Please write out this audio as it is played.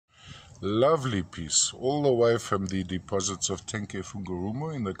Lovely piece, all the way from the deposits of Tenke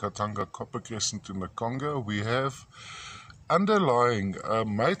Fungurumo in the Katanga Copper Crescent in the Congo. We have underlying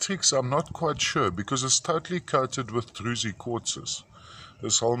matrix, I'm not quite sure, because it's totally coated with druzy quartzes,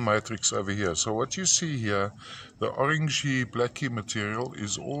 this whole matrix over here. So what you see here, the orangey blacky material,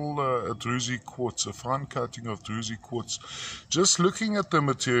 is all a druzy quartz, a fine coating of druzy quartz. Just looking at the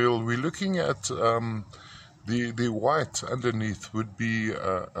material, we're looking at the white underneath would be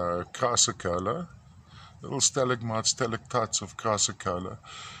chrysocolla, little stalagmites, stalactites of chrysocolla.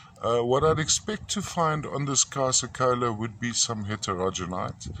 What I'd expect to find on this chrysocolla would be some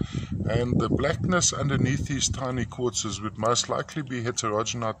heterogenite, and the blackness underneath these tiny quartzes would most likely be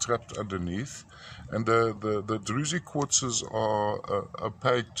heterogenite trapped underneath, and the druzy quartzes are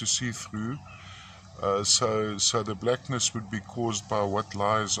opaque to see through. So the blackness would be caused by what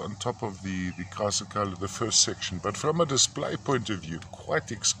lies on top of the chrysocolla, the first section. But from a display point of view,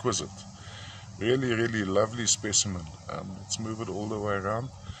 quite exquisite. Really, really lovely specimen. Let's move it all the way around.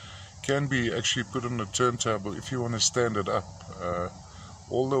 Can be actually put on a turntable if you want to stand it up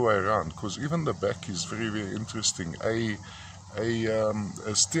all the way around, because even the back is very, very interesting. A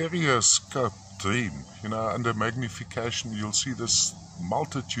stereoscope dream, you know, under magnification you'll see this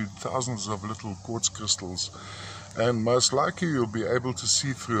multitude, thousands of little quartz crystals, and most likely you'll be able to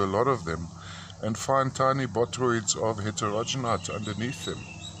see through a lot of them and find tiny botroids of heterogenite underneath them.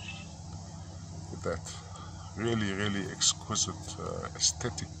 With that really, really exquisite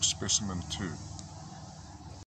aesthetic specimen too.